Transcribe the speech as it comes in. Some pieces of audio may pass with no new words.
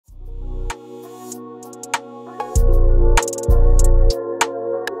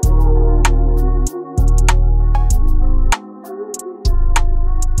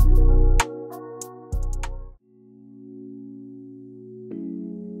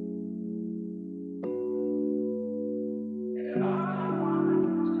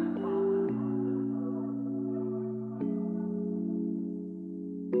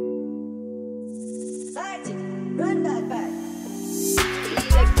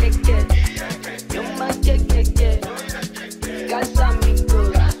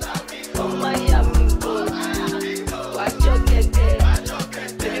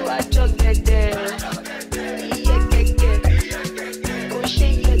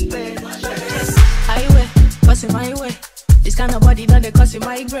in my way. This kind of body that they cause in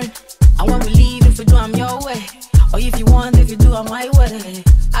my brain. And when we leave, if we do, I'm your way. Or if you want, if you do, I'm my way.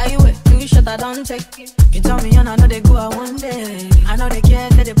 I wait, you shut I don't take. You tell me, and I know they go out one day. I know they care,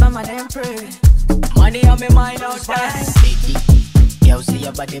 that they buy my damn pray. Money on my mind out there. Yo, see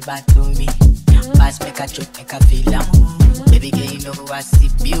your body back to me. Pass make a choke, make a feel am. Baby girl, you know I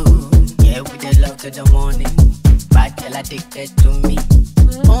sip you. Yeah, with the love to the morning. Bad girl addicted to me.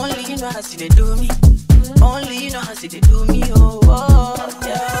 Only you know how see they do me. Only you know how see they do me. Oh, oh,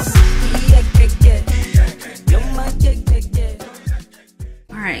 yeah. You're my yeah.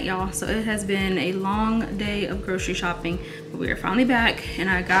 Alright, y'all, so it has been a long day of grocery shopping, but we are finally back and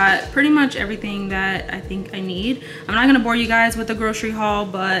I got pretty much everything that I think I need. I'm not gonna bore you guys with the grocery haul,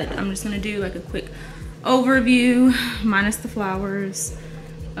 but I'm just gonna do like a quick overview, minus the flowers,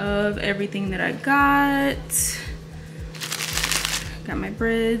 of everything that I got. Got my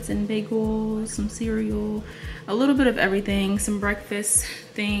breads and bagels, some cereal, a little bit of everything, some breakfast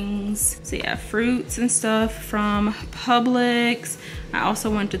things. So yeah, fruits and stuff from Publix. I also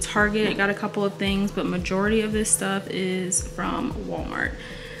went to Target, got a couple of things, but majority of this stuff is from Walmart.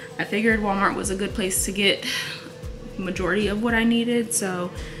 I figured Walmart was a good place to get majority of what I needed.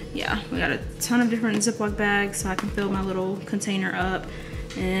 So yeah, we got a ton of different Ziploc bags so I can fill my little container up.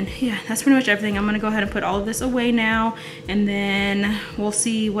 And yeah, that's pretty much everything. I'm gonna go ahead and put all of this away now, and then we'll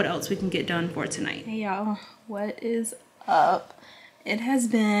see what else we can get done for tonight. Hey y'all, what is up? It has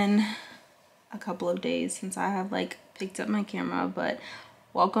been a couple of days since I have like picked up my camera, but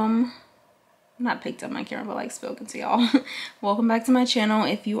welcome, not picked up my camera, but like spoken to y'all. Welcome back to my channel.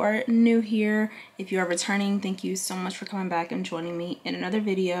 If you are new here, if you are returning, thank you so much for coming back and joining me in another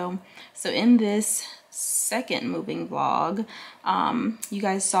video. So in this second moving vlog, you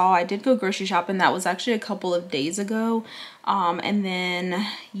guys saw I did go grocery shopping. That was actually a couple of days ago, and then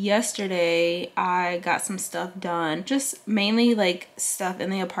yesterday I got some stuff done, just mainly like stuff in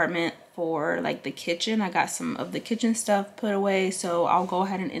the apartment for like the kitchen. I got some of the kitchen stuff put away, so I'll go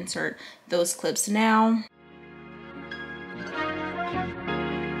ahead and insert those clips now.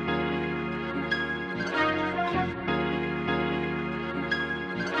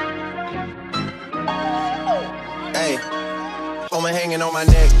 Hey, woman hanging on my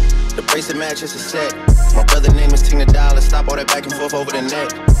neck. The bracelet matches a set. My brother name is Tina Dollar. Stop all that back and forth over the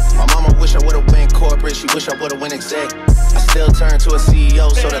net. My mama wish I would've went corporate. She wish I would've went exec. I still turn to a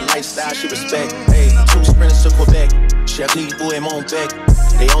CEO, so the lifestyle she respect. Hey, 2 sprinters to Quebec. Chevy, boy, mon bec.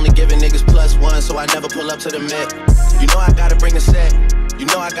 They only giving niggas +1, so I never pull up to the Met. You know I gotta bring the set. You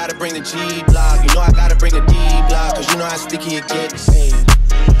know I gotta bring the G block. You know I gotta bring the D block. Cause you know how sticky it gets. Hey.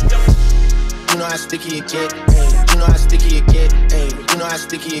 You know how sticky it get, hey. You know how sticky it get, hey. You know how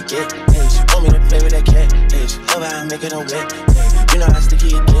sticky it get, hey. She want me to play with that cat, hey. She love how I make it on wet, hey. You know how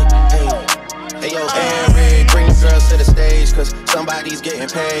sticky it get, hey. Hey yo, Eric, bring the girls to the stage, cause somebody's getting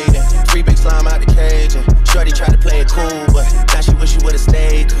paid. And free big slime out the cage. And shorty tried to play it cool, but now she wish she would've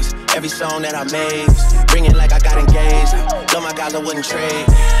stayed. Cause every song that I made was ringing like I got engaged. Love my guys, I wouldn't trade.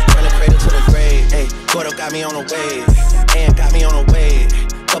 From the cradle to the grave, hey. Gordo got me on the wave, and got me on the wave.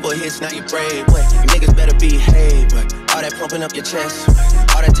 Couple hits, now you brave. What? You niggas better behave. But all that pumping up your chest,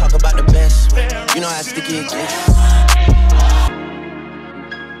 all that talk about the best. You know how sticky it gets.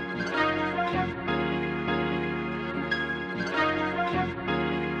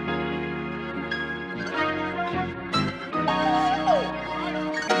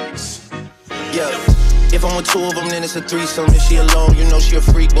 Yeah. If I'm with 2 of them, then it's a threesome. If she alone, you know she a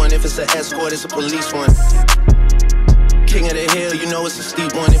freak one. If it's an escort, it's a police one. King of the hill, you know it's a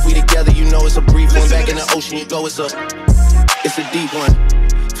steep one. If we together, you know it's a brief one. Back in the ocean, you go, it's a deep one.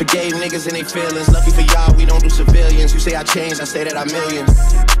 Forgave niggas and they feelings. Lucky for y'all, we don't do civilians. You say I changed, I say that I millions.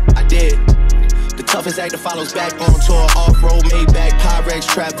 I did. The toughest actor follows back on tour. Off-road, made back, Pyrex,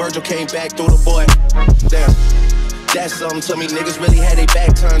 trap. Virgil came back through the boy. Damn. That's something to me. Niggas really had their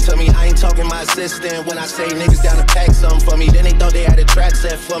back turned to me. I ain't talking my assistant when I say niggas down to pack something for me. Then they thought they had a track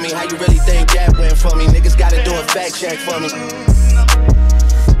set for me. How you really think that went for me? Niggas gotta do a fact check for me.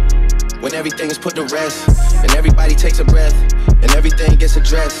 When everything is put to rest, and everybody takes a breath, and everything gets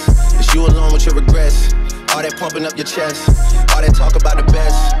addressed, it's you alone with your regrets. All that pumping up your chest, all that talk about the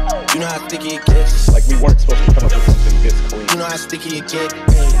best. You know how sticky it gets. Like we weren't supposed to come up with something this clean. You know how sticky it get,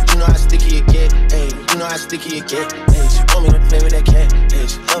 hey. You know how sticky it get, hey. You know how sticky it get, hey. She want me to play with that cat, hey.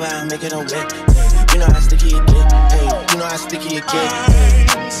 She love how I make it on wet, hey. You know how sticky it get, hey. You know how sticky it get,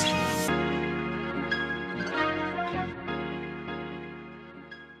 hey.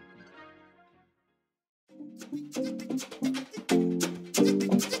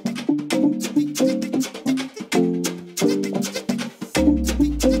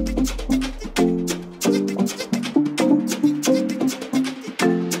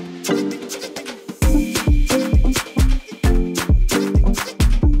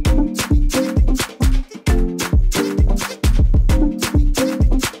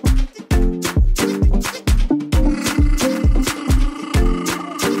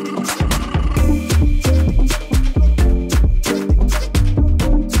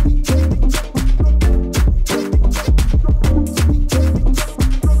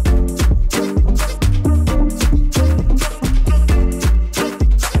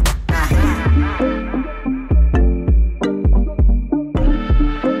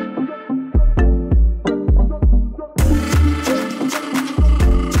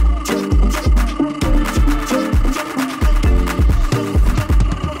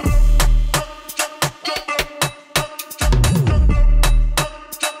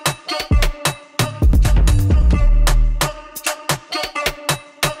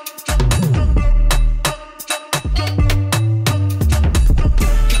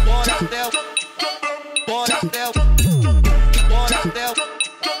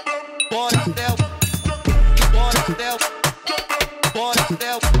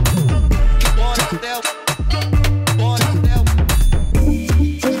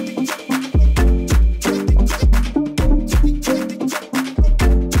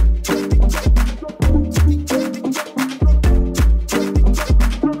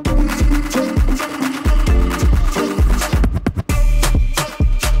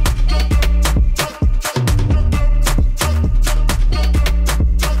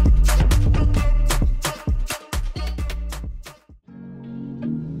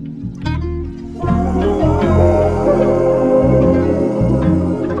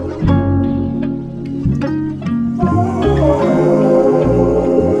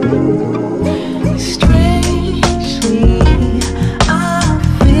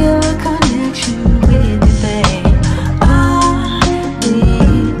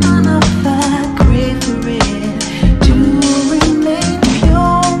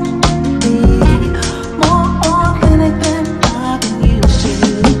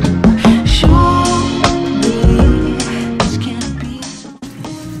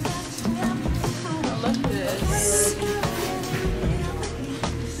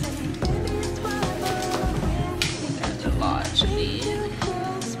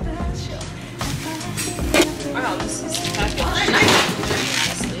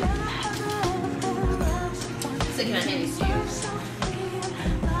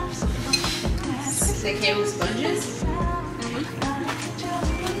 table sponges.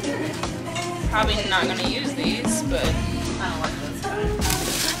 Probably not gonna use these, but I don't like those kinds.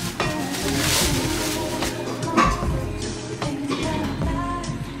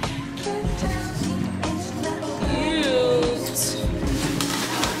 Cute.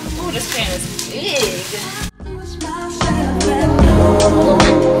 Oh, this pan is big.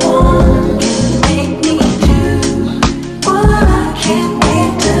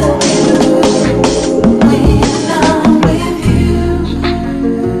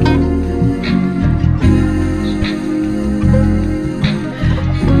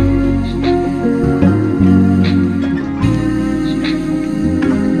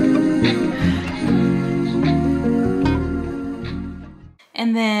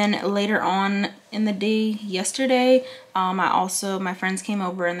 And then later on in the day yesterday, my friends came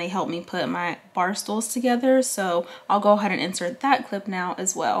over and they helped me put my bar stools together. So I'll go ahead and insert that clip now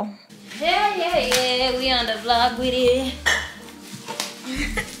as well. Yeah, we on the vlog with it.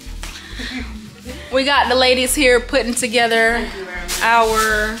 We got the ladies here putting together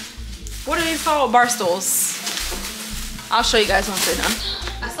our, what are these called? Bar stools. I'll show you guys once they're done.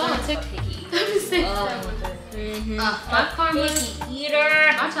 I saw on TikTok. My karma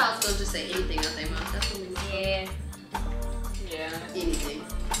eater. My child's gonna just say anything out their mouth. That's what we say. Yeah. Anything.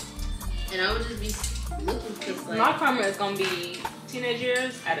 And I would just be looking because like my karma is gonna be teenage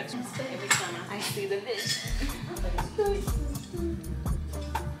years at a time. Every time I see the vision.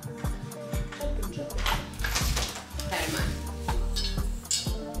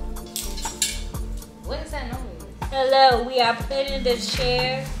 What is that noise? Hello, we are putting the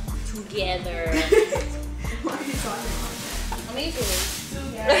chair together. Why are you talking about that? I'm easily.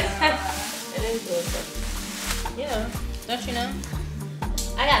 It is good. Yeah. Don't you know?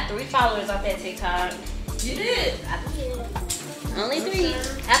 I got 3 followers off that TikTok. You did. I did. Only 3.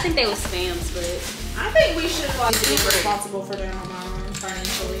 I think they were spams, but I think we should like be responsible for them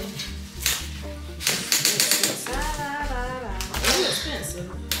financially. It's expensive.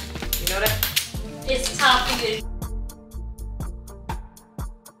 You know that? it's time for you to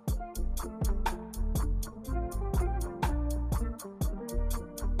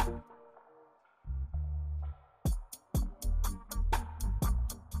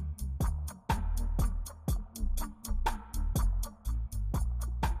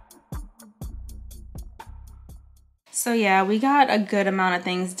So yeah, we got a good amount of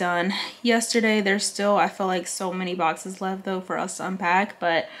things done yesterday. There's still, I feel like, so many boxes left though for us to unpack,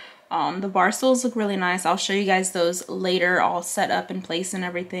 but the bar stools look really nice. I'll show you guys those later, all set up in place and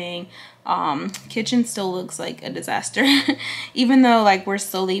everything. Kitchen still looks like a disaster. Even though like we're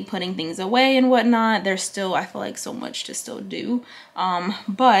slowly putting things away and whatnot, there's still, I feel like, so much to still do.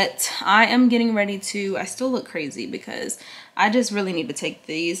 But I am getting ready to, I still look crazy because I just really need to take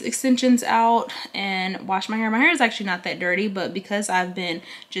these extensions out and wash my hair. My hair is actually not that dirty, but because I've been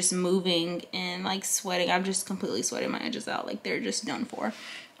just moving and like sweating, I've just completely sweated my edges out. Like they're just done for.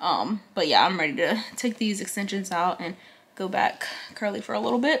 But yeah, I'm ready to take these extensions out and go back curly for a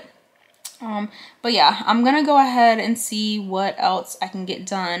little bit. But yeah, I'm gonna go ahead and see what else I can get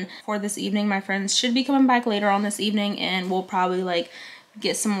done for this evening. My friends should be coming back later on this evening, and we'll probably like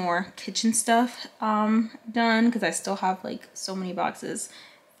get some more kitchen stuff done, because I still have like so many boxes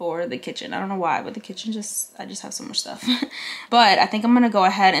for the kitchen. I don't know why, but the kitchen I just have so much stuff. But I think I'm gonna go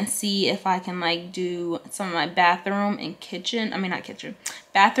ahead and see if I can like do some of my bathroom and kitchen,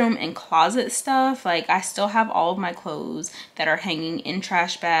 bathroom and closet stuff. Like I still have all of my clothes that are hanging in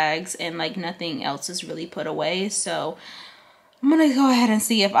trash bags and like nothing else is really put away. So I'm gonna go ahead and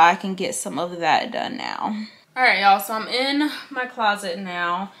see if I can get some of that done now. All right, y'all, so I'm in my closet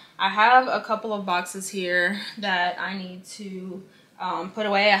now. I have a couple of boxes here that I need to put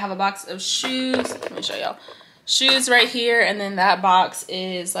away. I have a box of shoes. Let me show y'all. Shoes right here, and then that box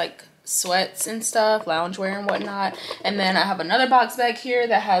is like sweats and stuff, loungewear and whatnot. And then I have another box back here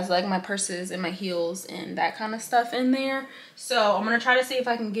that has like my purses and my heels and that kind of stuff in there. So I'm gonna try to see if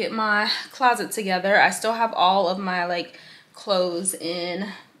I can get my closet together. I still have all of my like clothes in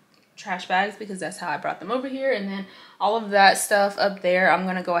trash bags because that's how I brought them over here, and then all of that stuff up there I'm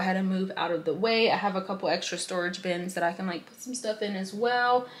gonna go ahead and move out of the way. I have a couple extra storage bins that I can like put some stuff in as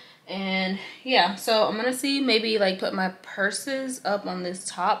well. And yeah, so I'm gonna see, maybe like put my purses up on this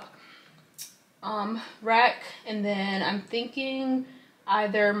top rack, and then I'm thinking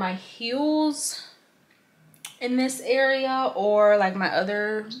either my heels in this area, or like my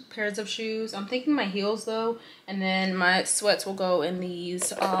other pairs of shoes. I'm thinking my heels though, and then my sweats will go in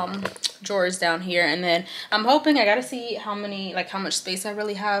these drawers down here. And then I'm hoping, I gotta see how much space I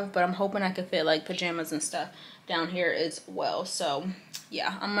really have, but I'm hoping I could fit like pajamas and stuff down here as well. So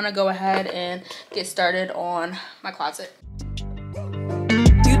yeah, I'm gonna go ahead and get started on my closet.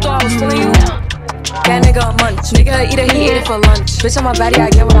 You thought I was feeling you? That nigga a munch. Nigga eat it, he ate it for lunch. Bitch on my body, I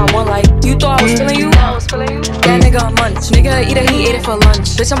get what I want. Like you thought I was feeling you? That nigga a munch. Nigga eat it, he ate it for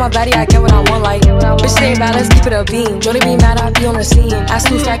lunch. Bitch on my body, I get what I want. Like bitch stay bad, let's keep it a beam. Don't be mad, I be on the scene. I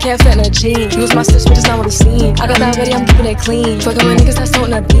too fat, can't fit in a jean. Use my stitch, but it's not what he seen. I got that ready, I'm keeping it clean. Fucking with niggas that's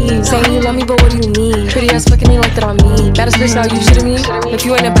toting a beam. Saying you love me, but what do you mean? Pretty ass fucking me like that on me. Baddest bitch, now you shitting me? If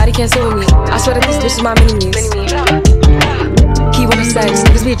you ain't a body, can't sit with me. I swear that this bitch is my mini-me. He wanna sex,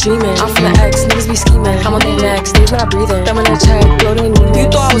 niggas be dreaming. I'm from the X, niggas be scheming. I'm on their necks, they's not breathing. Thumb in their check, bloating demons. You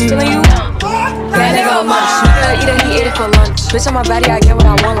thought I was feeling you? That nigga a munch. Nigga eat it, he ate it for lunch. Bitch on my body, I get what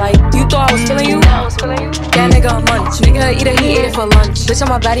I want. Like you thought I was feeling you? That nigga a munch. Nigga eat it, he ate it for lunch. Bitch on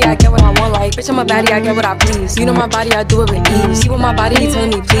my body, I get what I want. Like bitch on my body, I get what I please. You know my body, I do it with ease. He with my body, he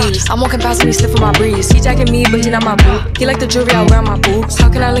telling me please. I'm walking past and he sniffing my breeze. He jacking me, but he not my boo. He like the jewelry I wear on my boobs. How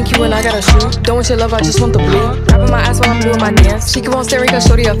can I link you when I got a shoe? Don't want your love, I just want the blue. Wrapping my ass while I'm doing my dance. She keep on staring, cause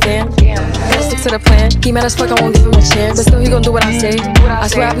shorty a fan. Gotta stick to the plan. He mad as fuck, I won't give him a chance. But still he gon' do what I say. I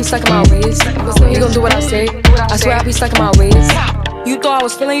swear I be stuck in my ways. But still he gon' do what I say. I swear I be stuck in my ways. You thought I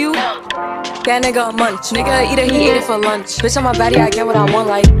was feeling you? That nigga a munch. Nigga eat it, he ate it for lunch. Bitch on my body, I get what I want.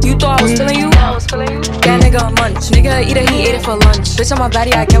 Like you thought I was feeling you? That nigga a munch. Nigga eat it, he ate it for lunch. Bitch on my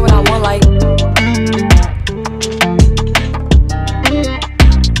body, I get what I want. Like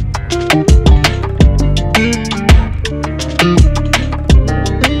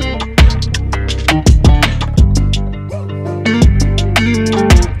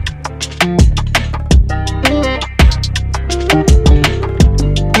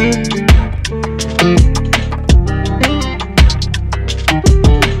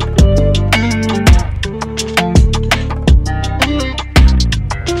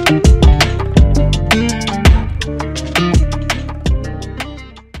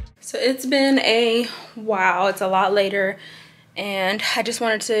it's been a while. It's a lot later, and I just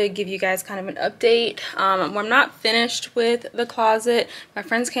wanted to give you guys kind of an update. I'm not finished with the closet. My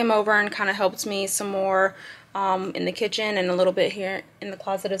friends came over and kind of helped me some more in the kitchen and a little bit here in the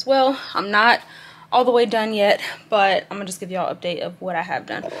closet as well. I'm not all the way done yet, but I'm gonna just give y'all an update of what I have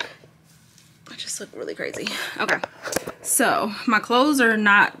done. I just look really crazy. Okay, so my clothes are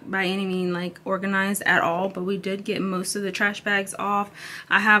not by any means like organized at all, but we did get most of the trash bags off.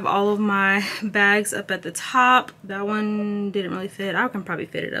 I have all of my bags up at the top. That one didn't really fit. I can probably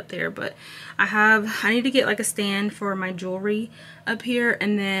fit it up there, but I need to get like a stand for my jewelry up here,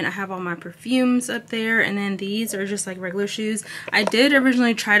 and then I have all my perfumes up there, and then these are just like regular shoes. I did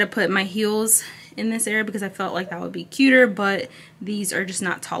originally try to put my heels in this area because I felt like that would be cuter, but these are just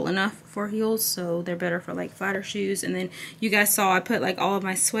not tall enough for heels, so they're better for like flatter shoes. And then you guys saw I put like all of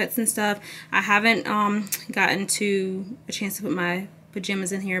my sweats and stuff. I haven't gotten to a chance to put my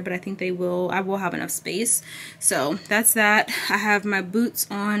pajamas in here, but I think I will have enough space. So that's that. I have my boots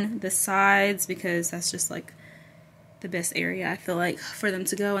on the sides because that's just like the best area I feel like for them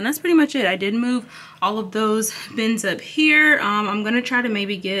to go, and that's pretty much it. I did move all of those bins up here. I'm gonna try to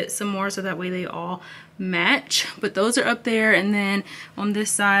maybe get some more so that way they all match, but those are up there. And then on this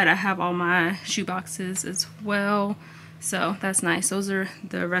side I have all my shoe boxes as well, so that's nice. Those are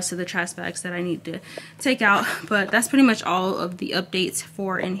the rest of the trash bags that I need to take out, but that's pretty much all of the updates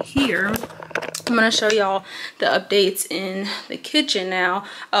for in here. I'm gonna show y'all the updates in the kitchen now.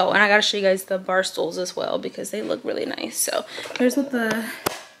 Oh, and I gotta show you guys the bar stools as well because they look really nice. So here's what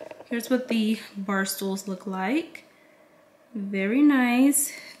the bar stools look like. Very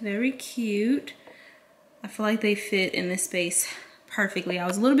nice, very cute. I feel like they fit in this space perfectly. I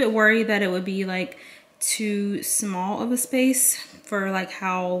was a little bit worried that it would be like too small of a space for like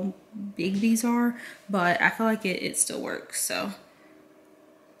how big these are, but I feel like it still works. So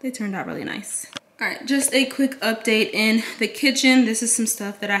they turned out really nice. All right, just a quick update in the kitchen. This is some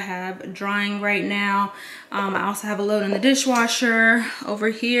stuff that I have drying right now. I also have a load in the dishwasher over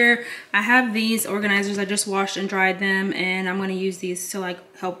here. I have these organizers. I just washed and dried them, and I'm gonna use these to like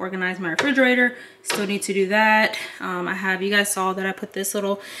help organize my refrigerator. Still need to do that. You guys saw that I put this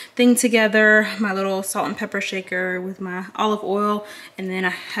little thing together, my little salt and pepper shaker with my olive oil, and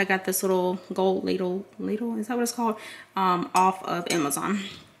then I got this little gold ladle, is that what it's called? Off of Amazon.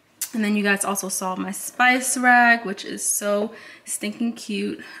 And then you guys also saw my spice rack, which is so stinking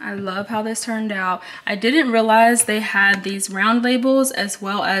cute. I love how this turned out. I didn't realize they had these round labels as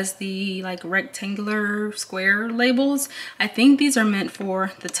well as the like rectangular square labels. I think these are meant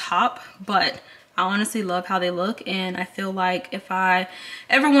for the top, but I honestly love how they look, and I feel like if I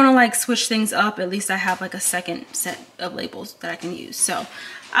ever want to like switch things up, at least I have like a second set of labels that I can use. So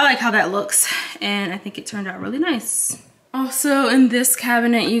I like how that looks, and I think it turned out really nice. Also in this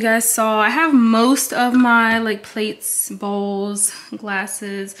cabinet, you guys saw I have most of my like plates, bowls,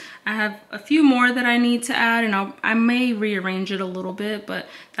 glasses. I have a few more that I need to add, and I may rearrange it a little bit, but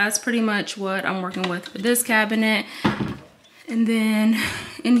that's pretty much what I'm working with for this cabinet. And then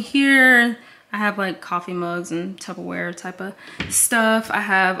in here, I have like coffee mugs and Tupperware type of stuff. I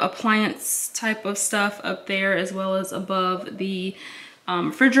have appliance type of stuff up there as well as above the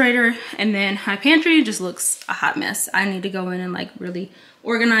refrigerator. And then my pantry just looks a hot mess. I need to go in and like really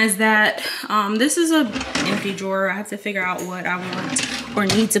organize that. This is a empty drawer. I have to figure out what I want or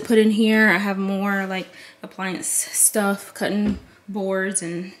need to put in here. I have more like appliance stuff, cutting boards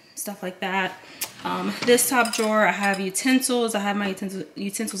and stuff like that. This top drawer, I have utensils. I have my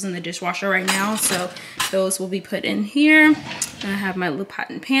utensils in the dishwasher right now, so those will be put in here. And I have my little pot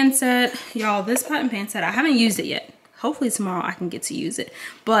and pan set. Y'all, this pot and pan set, I haven't used it yet. Hopefully tomorrow I can get to use it,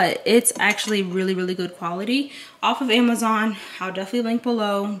 but it's actually really, really good quality off of Amazon. I'll definitely link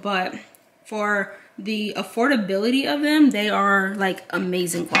below, but for the affordability of them, they are like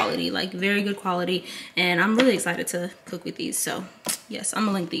amazing quality, like very good quality, and I'm really excited to cook with these. So yes, I'm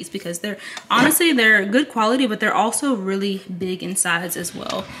gonna link these because they're honestly, they're good quality, but they're also really big in size as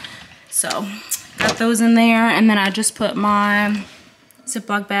well. So got those in there, and then I just put my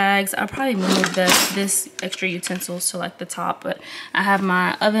Ziploc bags. I'll probably move this extra utensils to like the top, but I have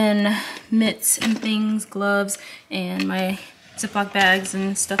my oven mitts and things, gloves, and my Ziploc bags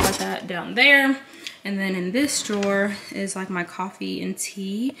and stuff like that down there. And then in this drawer is like my coffee and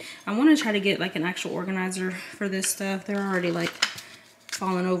tea. I want to try to get like an actual organizer for this stuff. They're already like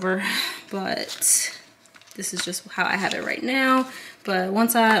falling over, but this is just how I have it right now. But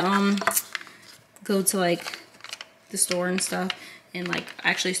once I go to like the store and stuff and like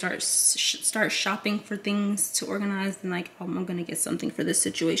actually start shopping for things to organize, then like I'm gonna get something for this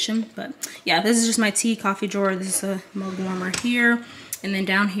situation. But yeah, this is just my tea coffee drawer. This is a mug warmer here, and then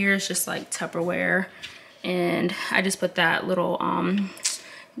down here is just like Tupperware, and I just put that little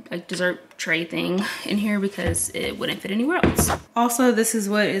like dessert tray thing in here because it wouldn't fit anywhere else. Also, this is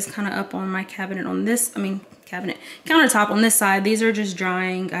what is kind of up on my cabinet on this, countertop on this side. These are just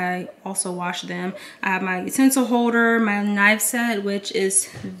drying. I also wash them. I have my utensil holder, my knife set, which is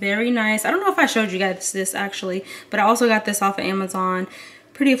very nice. I don't know if I showed you guys this actually, but I also got this off of Amazon.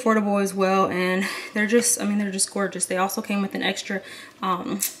 Pretty affordable as well, and they're just, they're just gorgeous. They also came with an extra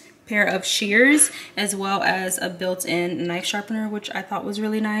pair of shears as well as a built-in knife sharpener, which I thought was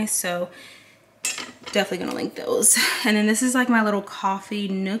really nice. So definitely gonna link those. And then this is like my little coffee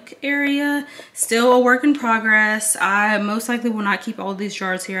nook area. Still a work in progress. I most likely will not keep all these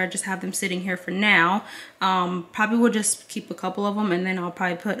jars here. I just have them sitting here for now. Probably will just keep a couple of them, and then I'll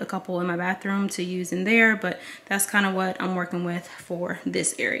probably put a couple in my bathroom to use in there, but that's kind of what I'm working with for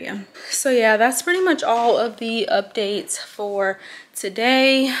this area. So yeah, that's pretty much all of the updates for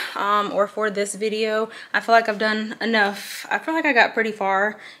today, or for this video. I feel like I've done enough. I feel like I got pretty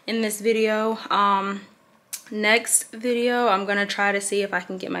far in this video. Next video, I'm gonna try to see if I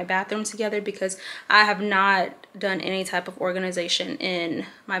can get my bathroom together because I have not done any type of organization in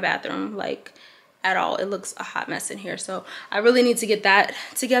my bathroom, like at all. It looks a hot mess in here, so I really need to get that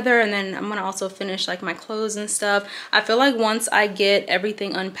together. And then I'm gonna also finish like my clothes and stuff. I feel like once I get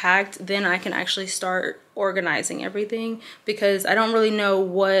everything unpacked, then I can actually start organizing everything, because I don't really know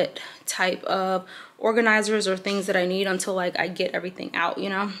what type of organizers or things that I need until like I get everything out, you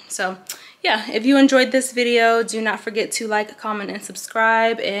know. So yeah, if you enjoyed this video, do not forget to like, comment, and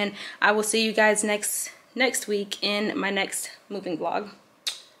subscribe, and I will see you guys next week in my next moving vlog.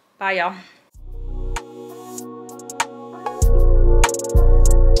 Bye, y'all.